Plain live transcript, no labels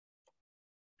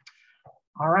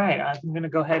All right, I'm going to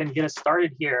go ahead and get us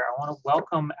started here. I want to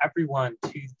welcome everyone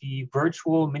to the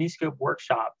virtual Miniscope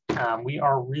workshop. We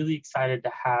are really excited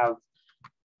to have,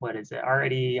 what is it,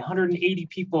 already 180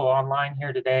 people online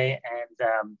here today.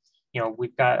 And,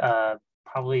 we've got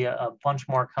probably a bunch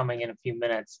more coming in a few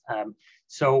minutes.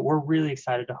 So we're really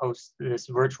excited to host this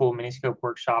virtual Miniscope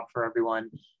workshop for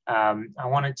everyone. I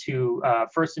wanted to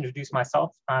first introduce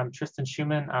myself. I'm Tristan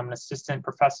Shuman. I'm an assistant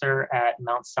professor at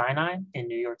Mount Sinai in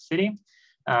New York City.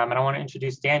 And I want to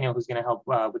introduce Daniel, who's going to help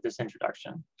with this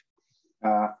introduction.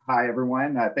 Hi,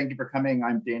 everyone. Thank you for coming.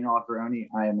 I'm Daniel Aharoni.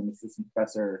 I am an assistant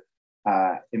professor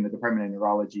in the Department of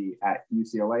Neurology at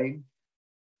UCLA.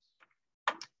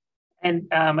 And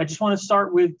I just want to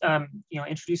start with,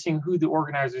 introducing who the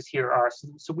organizers here are.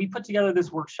 So we put together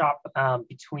this workshop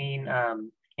between,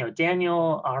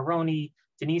 Daniel Aharoni,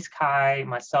 Denise Cai,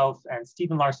 myself, and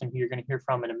Stephen Larson, who you're going to hear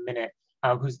from in a minute,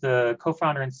 who's the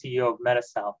co-founder and CEO of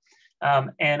MetaCell.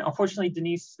 And unfortunately,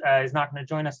 Denise is not going to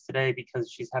join us today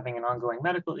because she's having an ongoing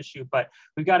medical issue, but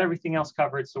we've got everything else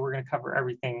covered. So we're going to cover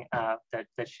everything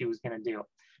that she was going to do.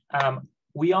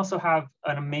 We also have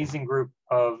an amazing group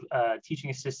of teaching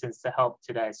assistants to help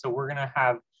today. So we're going to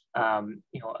have,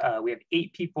 we have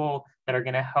 8 people that are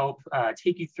going to help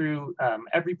take you through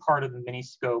every part of the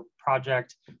Miniscope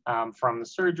project, from the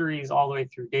surgeries all the way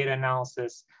through data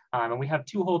analysis. And we have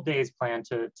 2 whole days planned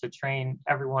to train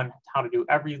everyone how to do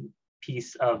every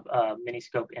piece of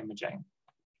Miniscope imaging.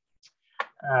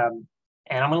 And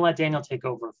I'm going to let Daniel take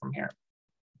over from here.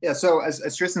 Yeah, so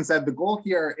as Tristan said, the goal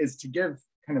here is to give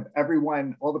kind of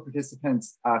everyone, all the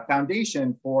participants,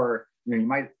 foundation for, you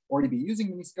might already be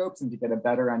using Miniscopes, and to get a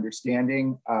better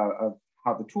understanding of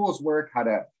how the tools work, how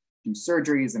to do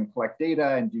surgeries and collect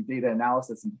data and do data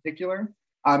analysis in particular.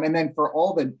 And then for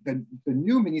all the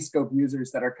new Miniscope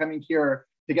users that are coming here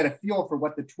to get a feel for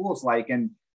what the tool's like,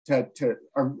 and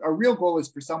a real goal is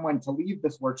for someone to leave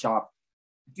this workshop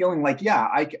feeling like, yeah,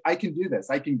 I can do this.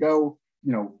 I can go,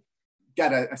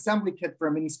 get an assembly kit for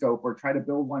a Miniscope or try to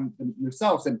build one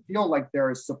yourselves, and feel like there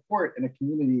is support in a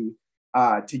community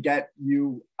to get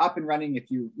you up and running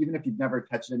even if you've never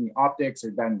touched any optics or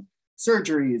done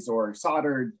surgeries or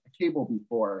soldered a cable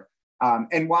before.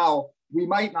 And while we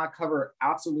might not cover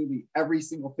absolutely every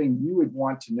single thing you would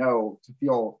want to know to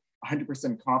feel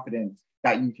 100% confident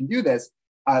that you can do this,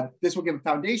 this will give a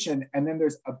foundation. And then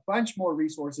there's a bunch more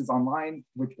resources online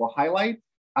which we'll highlight.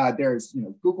 There's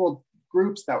Google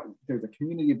groups, there's a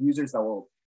community of users that will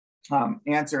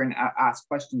answer and ask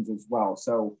questions as well.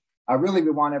 So really,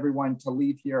 we want everyone to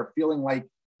leave here feeling like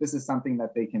this is something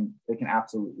that they can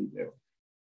absolutely do.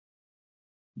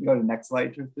 You go to the next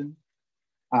slide, Tristan.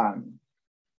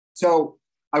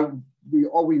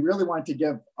 We really want to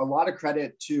give a lot of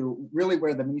credit to really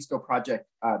where the Miniscope project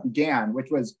began, which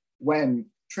was when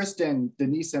Tristan,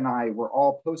 Denise, and I were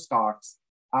all postdocs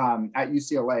at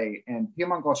UCLA, and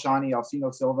Payman Galshani,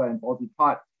 Alcino Silva, and Baldy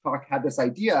Pak had this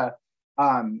idea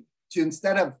to,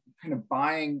 instead of kind of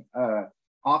buying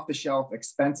off-the-shelf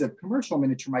expensive commercial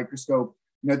miniature microscope,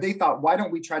 they thought, why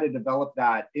don't we try to develop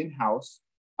that in-house?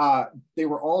 They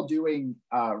were all doing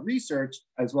research,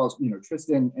 as well as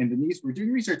Tristan and Denise were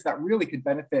doing research that really could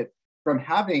benefit from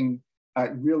having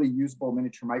a really usable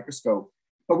miniature microscope.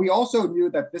 But we also knew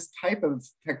that this type of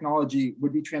technology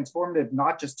would be transformative,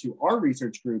 not just to our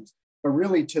research groups, but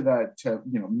really to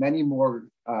many more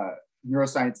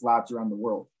neuroscience labs around the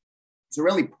world. So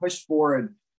really pushed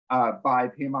forward by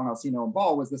Payman, Alcino, and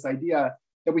Ball was this idea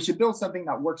that we should build something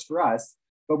that works for us,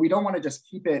 but we don't want to just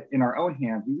keep it in our own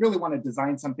hands. We really want to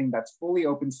design something that's fully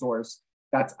open source,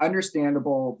 that's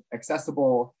understandable,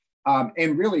 accessible,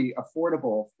 and really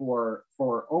affordable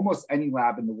for almost any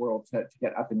lab in the world to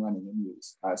get up and running and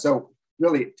use. So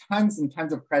really tons and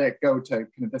tons of credit go to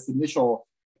kind of this initial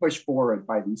push forward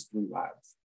by these 3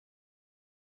 labs.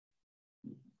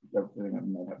 I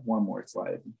might have one more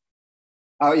slide.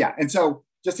 Oh yeah, and so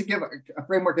just to give a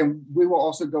framework, and we will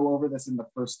also go over this in the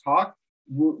first talk,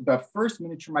 the first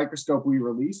miniature microscope we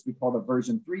released, we call it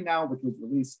version 3 now, which was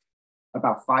released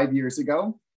about 5 years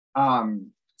ago.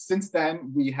 Since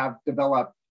then, we have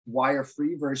developed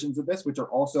wire-free versions of this, which are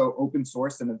also open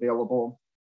source and available.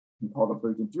 We call it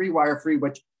version 3 wire-free,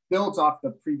 which builds off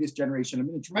the previous generation of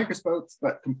miniature microscopes,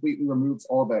 but completely removes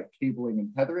all the cabling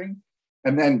and tethering.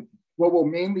 And then what we'll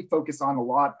mainly focus on a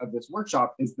lot of this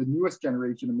workshop is the newest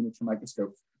generation of miniature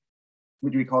microscopes,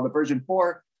 which we call the version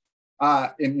 4.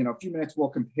 In a few minutes, we'll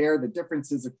compare the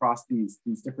differences across these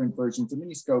different versions of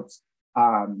Miniscopes.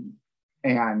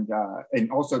 And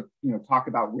also, talk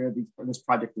about where this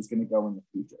project is going to go in the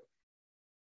future.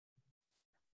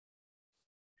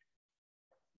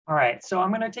 All right, so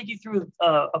I'm going to take you through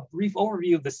a brief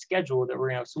overview of the schedule that we're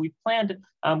going to have. So we planned,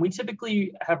 we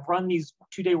typically have run these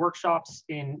 2-day workshops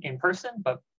in person,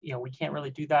 but we can't really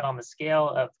do that on the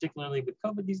scale, particularly with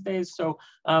COVID these days. So,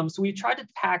 so we tried to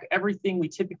pack everything we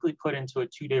typically put into a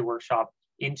 2-day workshop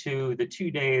into the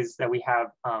 2 days that we have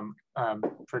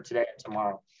for today and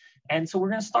tomorrow. And so we're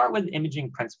going to start with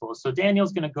imaging principles. So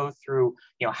Daniel's going to go through,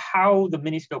 how the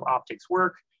Miniscope optics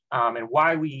work, and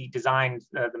why we designed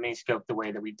the Miniscope the way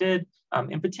that we did,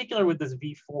 in particular with this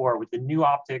V4, with the new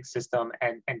optics system,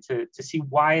 and to see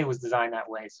why it was designed that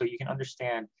way, so you can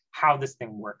understand how this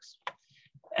thing works.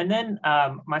 And then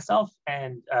myself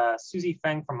and Susie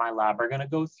Feng from my lab are going to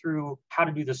go through how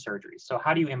to do the surgery. So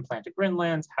how do you implant a GRIN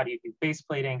lens? How do you do base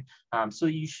plating? So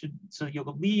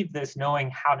you'll leave this knowing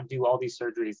how to do all these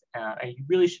surgeries, and you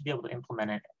really should be able to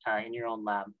implement it in your own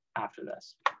lab after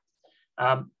this.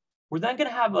 We're then going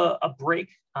to have a break,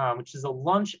 which is a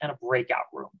lunch and a breakout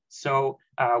room. So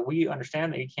we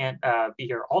understand that you can't be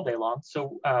here all day long.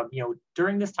 So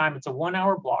during this time, it's a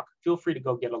 1-hour block. Feel free to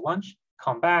go get a lunch,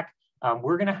 come back.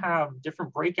 We're going to have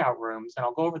different breakout rooms, and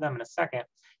I'll go over them in a second.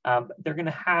 They're going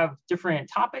to have different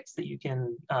topics that you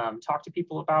can talk to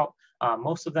people about.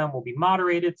 Most of them will be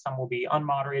moderated, some will be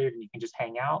unmoderated, and you can just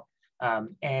hang out.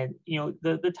 And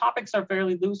the topics are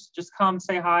fairly loose. Just come,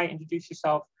 say hi, introduce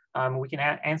yourself. We can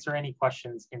answer any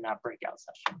questions in that breakout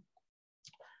session.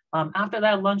 After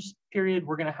that lunch period,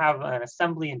 we're going to have an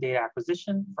assembly and data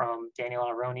acquisition from Daniel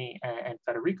Aharoni and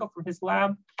Federico from his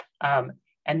lab.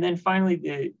 And then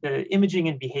finally, the imaging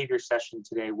and behavior session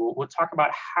today. We'll talk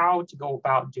about how to go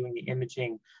about doing the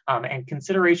imaging and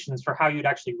considerations for how you'd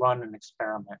actually run an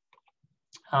experiment.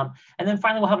 And then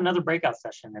finally, we'll have another breakout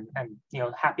session, and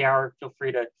happy hour. Feel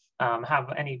free to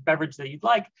have any beverage that you'd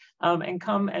like, and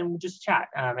come and we'll just chat.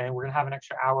 And we're gonna have an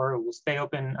extra hour. We'll stay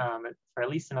open for at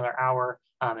least another hour,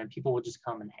 and people will just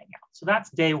come and hang out. So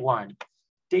that's day 1.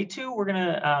 Day 2, we're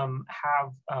gonna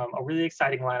have a really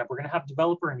exciting lineup. We're gonna have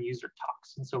developer and user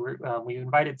talks. And so we've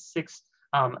invited 6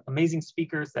 amazing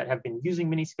speakers that have been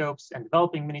using Miniscopes and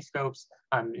developing Miniscopes,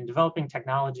 and developing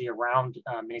technology around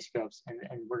Miniscopes. And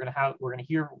we're gonna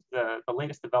hear the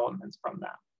latest developments from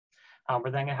them.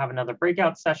 We're then going to have another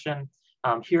breakout session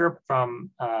here from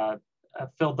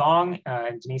Phil Dong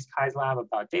and Denise Cai's lab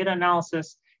about data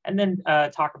analysis, and then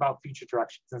talk about future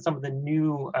directions and some of the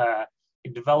new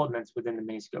developments within the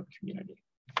Miniscope community.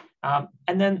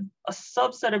 And then a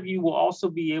subset of you will also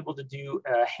be able to do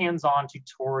a hands-on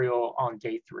tutorial on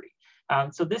day 3.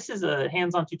 So this is a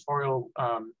hands-on tutorial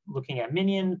looking at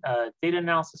Minion data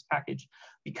analysis package.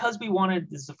 Because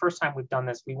this is the first time we've done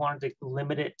this, we wanted to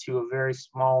limit it to a very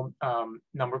small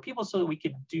number of people so that we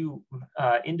could do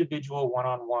individual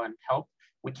one-on-one help.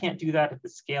 We can't do that at the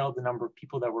scale of the number of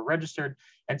people that were registered.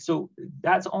 And so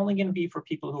that's only going to be for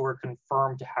people who are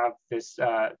confirmed to have this,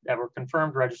 that were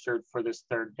confirmed registered for this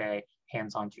 3rd day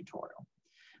hands-on tutorial.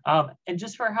 And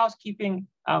just for housekeeping,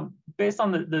 based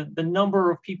on the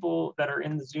number of people that are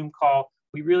in the Zoom call,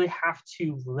 we really have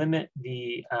to limit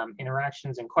the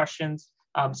interactions and questions.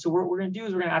 So what we're going to do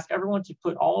is we're going to ask everyone to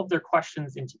put all of their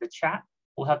questions into the chat.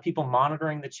 We'll have people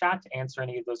monitoring the chat to answer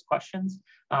any of those questions.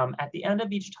 At the end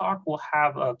of each talk, we'll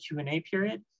have a Q&A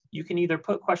period. You can either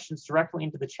put questions directly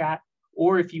into the chat,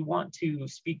 or if you want to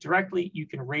speak directly, you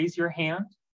can raise your hand.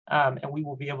 And we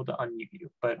will be able to unmute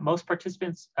you. But most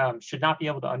participants should not be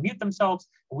able to unmute themselves.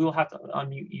 We will have to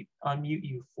unmute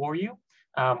you for you,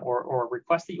 or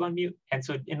request that you unmute. And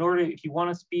so in order, if you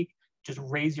want to speak, just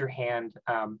raise your hand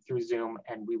through Zoom,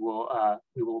 and we'll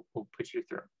put you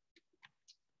through.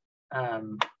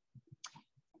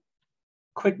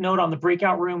 Quick note on the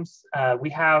breakout rooms. We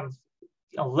have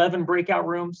 11 breakout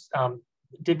rooms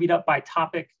divvied up by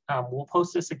topic. We'll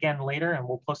post this again later, and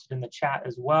we'll post it in the chat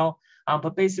as well.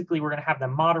 But basically, we're going to have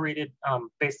them moderated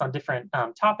based on different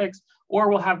topics, or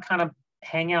we'll have kind of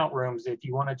hangout rooms if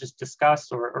you want to just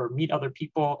discuss or meet other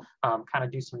people, kind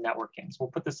of do some networking. So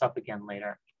we'll put this up again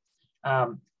later.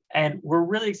 And we're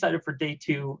really excited for day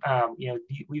 2.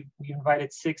 We've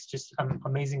invited 6 just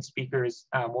amazing speakers.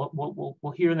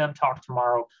 We'll hear them talk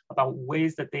tomorrow about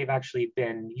ways that they've actually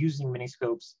been using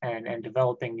Miniscopes and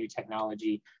developing new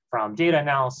technology, from data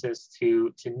analysis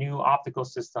to new optical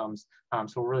systems.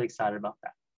 So we're really excited about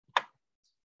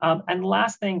that. And the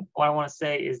last thing I want to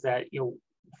say is that,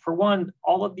 for one,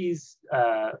 all of these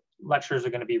lectures are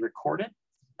going to be recorded.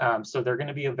 So they're going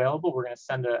to be available. We're going to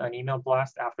send an email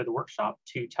blast after the workshop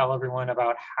to tell everyone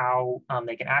about how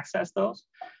they can access those.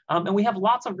 And we have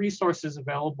lots of resources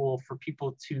available for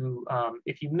people to,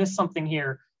 if you miss something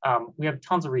here, we have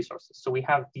tons of resources. So we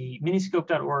have the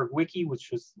miniscope.org wiki, which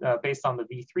was based on the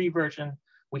V3 version.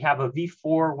 We have a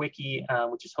V4 wiki,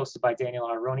 which is hosted by Daniel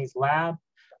Aharoni's lab.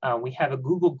 We have a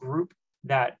Google group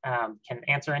that can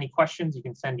answer any questions. You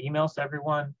can send emails to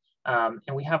everyone.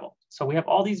 And we have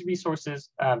all these resources.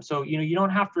 So, you don't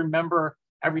have to remember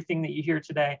everything that you hear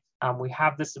today. We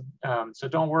have this, so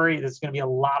don't worry, there's going to be a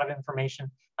lot of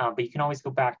information, but you can always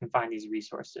go back and find these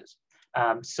resources.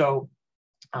 Feel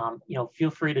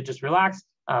free to just relax,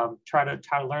 try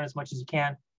to learn as much as you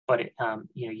can, but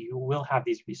you will have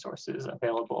these resources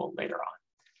available later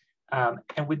on.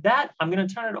 And with that, I'm going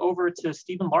to turn it over to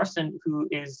Stephen Larson, who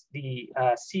is the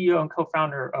CEO and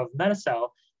co-founder of MetaCell.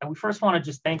 And we first want to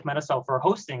just thank MetaCell for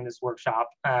hosting this workshop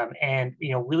and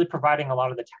really providing a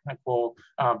lot of the technical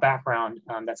background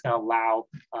that's going to allow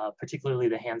particularly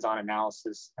the hands-on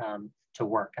analysis to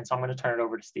work. And so I'm going to turn it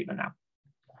over to Stephen now.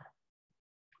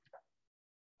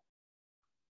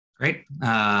 Great.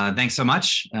 Thanks so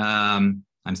much.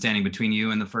 I'm standing between you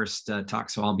and the first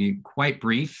talk, so I'll be quite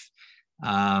brief.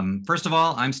 First of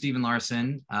all, I'm Stephen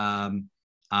Larson.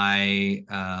 I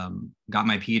got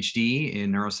my PhD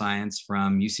in neuroscience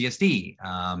from UCSD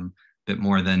a bit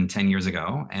more than 10 years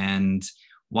ago. And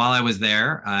while I was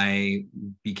there, I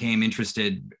became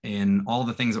interested in all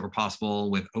the things that were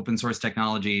possible with open source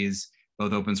technologies,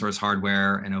 both open source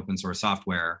hardware and open source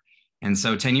software. And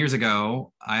so 10 years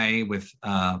ago, I, with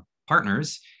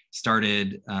partners,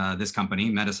 started this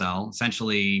company, MetaCell,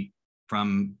 essentially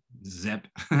from zip,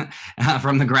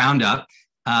 from the ground up,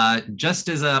 just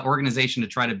as an organization to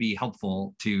try to be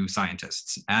helpful to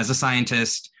scientists. As a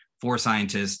scientist, for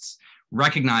scientists,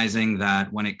 recognizing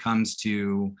that when it comes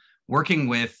to working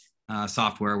with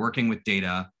software, working with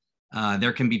data,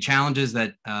 there can be challenges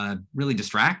that really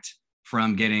distract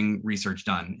from getting research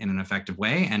done in an effective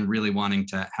way, and really wanting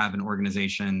to have an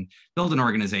organization, build an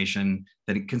organization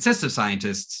that consists of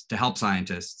scientists to help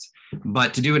scientists,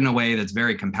 but to do it in a way that's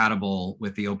very compatible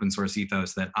with the open source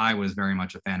ethos that I was very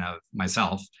much a fan of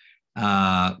myself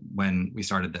when we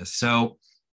started this. So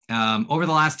over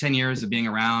the last 10 years of being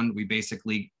around, we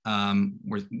basically,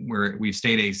 we've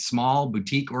stayed a small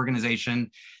boutique organization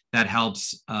that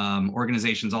helps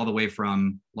organizations all the way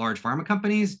from large pharma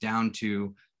companies down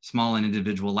to small and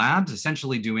individual labs,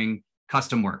 essentially doing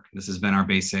custom work. This has been our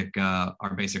basic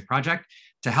project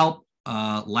to help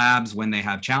labs when they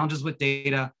have challenges with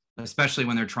data, especially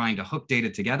when they're trying to hook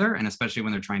data together, and especially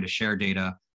when they're trying to share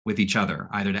data with each other,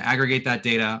 either to aggregate that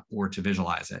data or to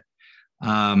visualize it.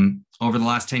 Over the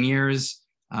last 10 years,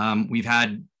 we've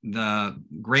had the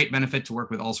great benefit to work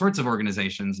with all sorts of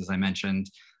organizations, as I mentioned,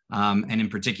 and in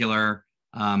particular,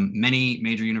 many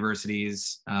major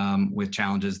universities with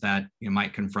challenges that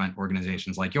might confront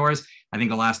organizations like yours. I think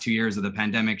the last 2 years of the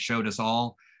pandemic showed us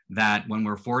all that when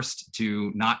we're forced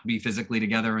to not be physically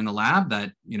together in the lab,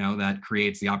 that that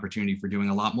creates the opportunity for doing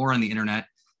a lot more on the internet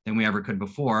than we ever could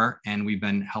before. And we've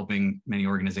been helping many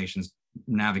organizations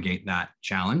navigate that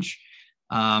challenge.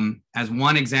 As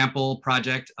one example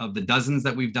project of the dozens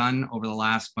that we've done over the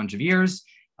last bunch of years,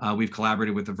 we've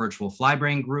collaborated with the Virtual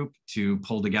Flybrain group to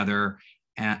pull together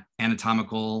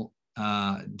anatomical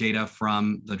data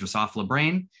from the Drosophila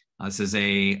brain. This is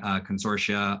a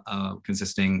consortia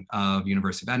consisting of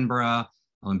University of Edinburgh,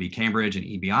 LMB Cambridge, and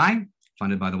EBI,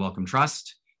 funded by the Wellcome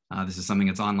Trust. This is something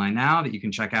that's online now that you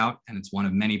can check out, and it's one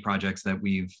of many projects that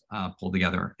we've pulled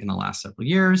together in the last several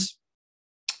years.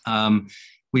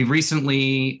 We've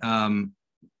recently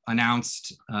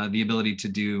announced the ability to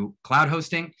do cloud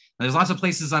hosting. Now, there's lots of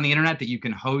places on the internet that you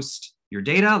can host your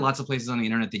data, lots of places on the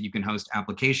internet that you can host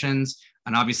applications,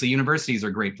 and obviously universities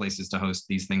are great places to host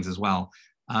these things as well.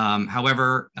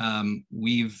 However,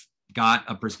 we've got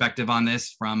a perspective on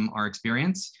this from our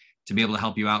experience to be able to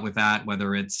help you out with that,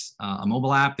 whether it's a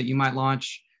mobile app that you might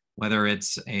launch, whether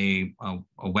it's a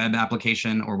web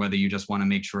application, or whether you just want to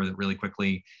make sure that really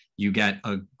quickly you get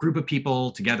a group of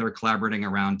people together collaborating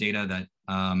around data that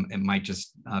it might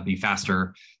just be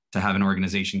faster to have an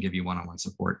organization give you one-on-one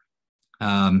support.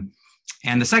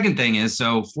 And the second thing is,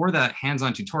 so for the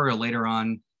hands-on tutorial later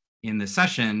on in the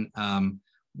session,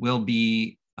 we'll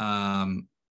be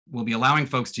allowing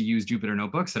folks to use Jupyter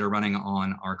notebooks that are running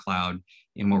on our cloud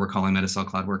in what we're calling MetaCell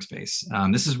Cloud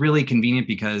Workspace. This is really convenient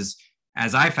because,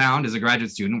 as I found as a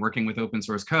graduate student working with open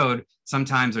source code,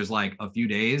 sometimes there's like a few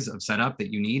days of setup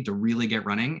that you need to really get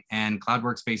running. And Cloud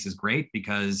Workspace is great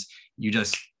because you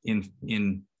just,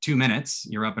 in 2 minutes,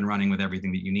 you're up and running with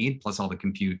everything that you need, plus all the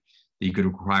compute that you could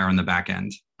require on the back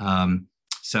end.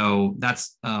 So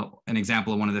that's an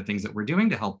example of one of the things that we're doing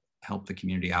to help the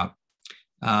community out.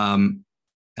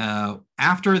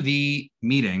 After the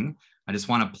meeting, I just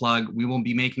want to plug, we will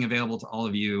be making available to all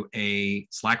of you a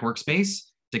Slack workspace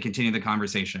to continue the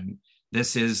conversation.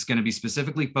 This is going to be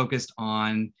specifically focused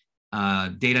on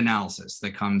data analysis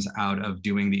that comes out of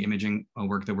doing the imaging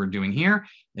work that we're doing here.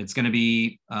 It's going to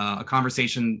be a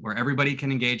conversation where everybody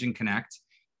can engage and connect.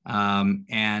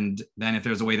 And then if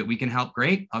there's a way that we can help,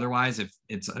 great. Otherwise, if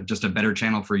it's just a better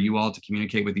channel for you all to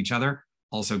communicate with each other,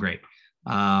 also great.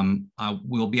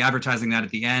 We'll be advertising that at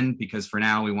the end, because for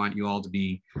now we want you all to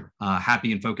be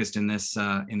happy and focused in this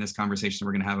conversation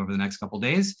we're going to have over the next couple of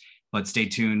days. But stay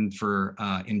tuned for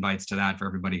invites to that for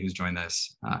everybody who's joined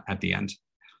us at the end.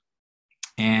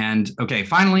 And okay,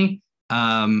 finally,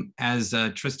 as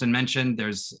Tristan mentioned,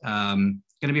 there's going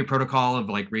to be a protocol of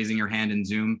like raising your hand in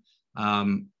Zoom.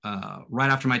 Right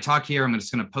after my talk here, I'm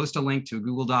just going to post a link to a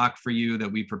Google Doc for you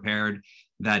that we prepared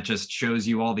that just shows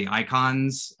you all the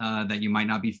icons that you might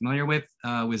not be familiar with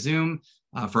Zoom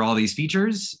for all these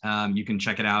features. You can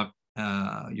check it out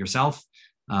yourself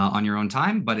on your own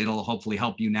time, but it'll hopefully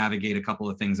help you navigate a couple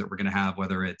of things that we're going to have,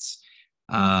 whether it's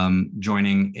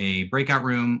joining a breakout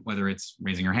room, whether it's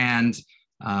raising your hand,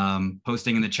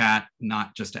 posting in the chat,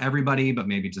 not just to everybody, but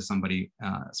maybe to somebody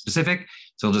specific.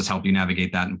 So it'll just help you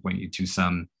navigate that and point you to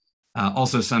some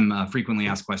frequently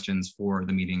asked questions for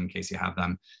the meeting in case you have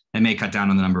them. It may cut down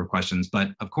on the number of questions, but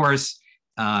of course,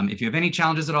 if you have any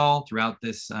challenges at all throughout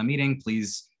this meeting,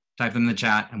 please type them in the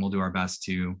chat and we'll do our best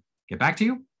to get back to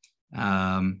you.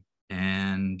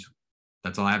 And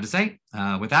that's all I have to say.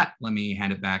 With that, let me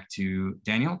hand it back to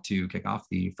Daniel to kick off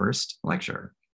the first lecture.